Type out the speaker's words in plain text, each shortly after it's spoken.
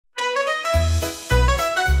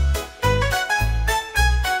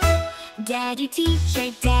Daddy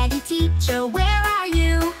teacher, where are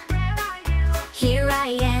you? Here I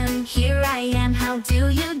am, how do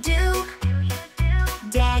you do?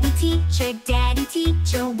 Daddy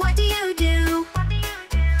teacher, what do you do?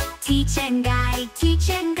 Teach and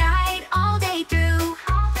guide all day through.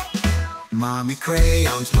 Mommy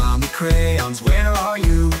crayons, where are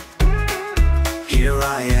you? Here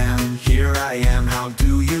I am, how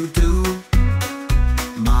do you do?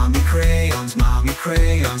 Mommy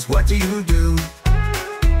crayons, what do you do?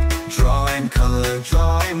 Draw and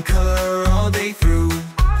color all day through.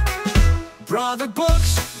 Brother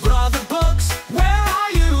books, where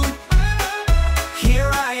are you? Here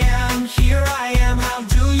I am, how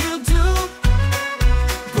do you do?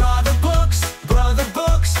 Brother books,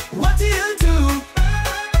 what do you do?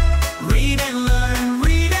 Read and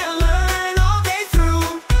learn all day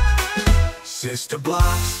through. Sister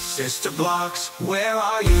blocks, where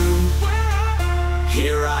are you?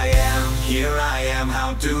 Here I am,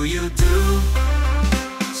 how do you do?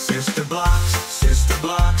 Sister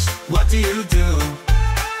blocks, what do you do?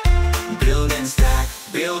 Build and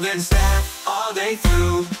stack all day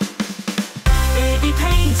through. Baby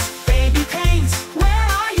paints, where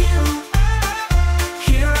are you?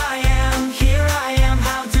 Here I am,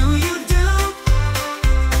 how do you do?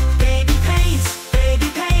 Baby paints,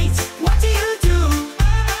 what do you do?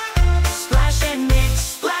 Splash and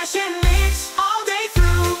mix all day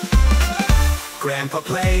through. Grandpa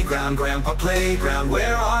playground,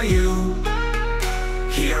 where are you?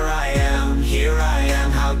 Here I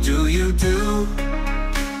am, how do you do?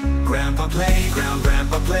 Grandpa playground,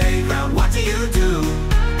 what do you do?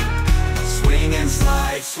 Swing and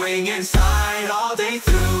slide all day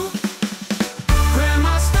through.